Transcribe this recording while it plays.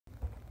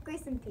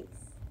Grace and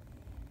peace.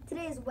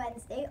 Today is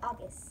Wednesday,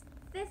 August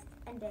 5th,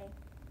 and day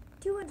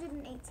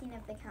 218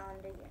 of the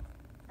calendar year.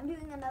 I'm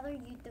doing another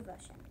youth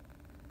devotion.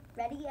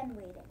 Ready and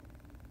waiting.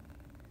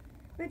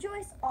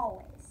 Rejoice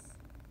always.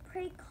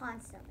 Pray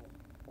constantly.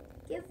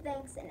 Give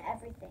thanks in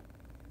everything,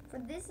 for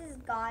this is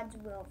God's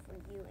will for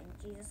you in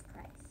Jesus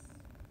Christ.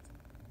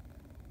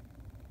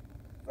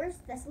 1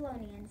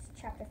 Thessalonians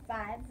chapter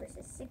 5,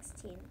 verses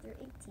 16 through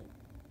 18.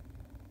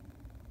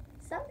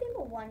 Some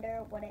people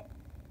wonder what it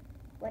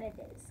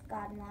is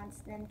God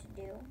wants them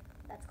to do.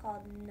 That's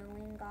called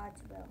knowing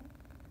God's will.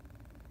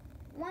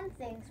 One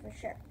thing's for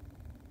sure.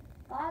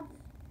 God's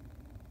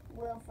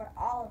will for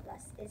all of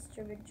us is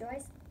to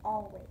rejoice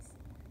always,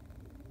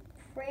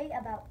 pray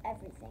about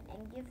everything,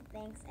 and give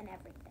thanks in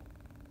everything.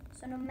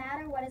 So no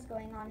matter what is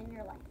going on in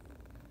your life,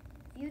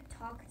 if you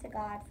talk to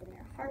God from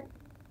your heart,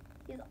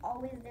 He is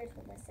always there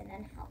to listen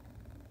and help.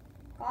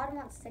 God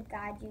wants to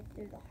guide you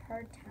through the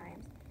hard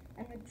times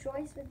and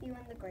rejoice with you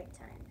in the great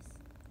times.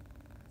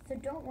 So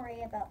don't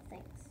worry about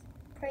things.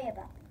 Pray about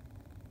them.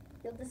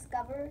 You'll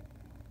discover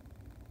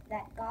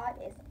that God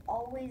is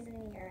always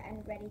near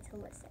and ready to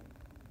listen.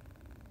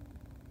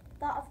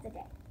 Thought of the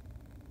day.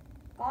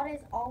 God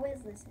is always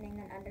listening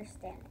and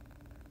understanding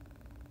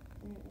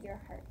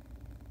your hurt,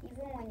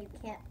 even when you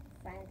can't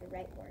find the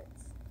right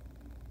words.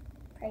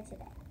 Pray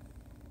today.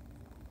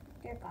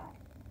 Dear God,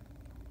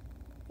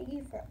 thank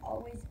you for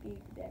always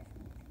being there for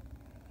me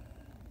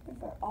and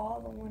for all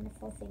the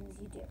wonderful things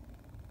you do.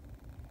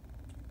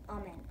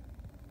 Amen.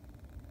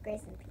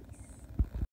 Grace and peace.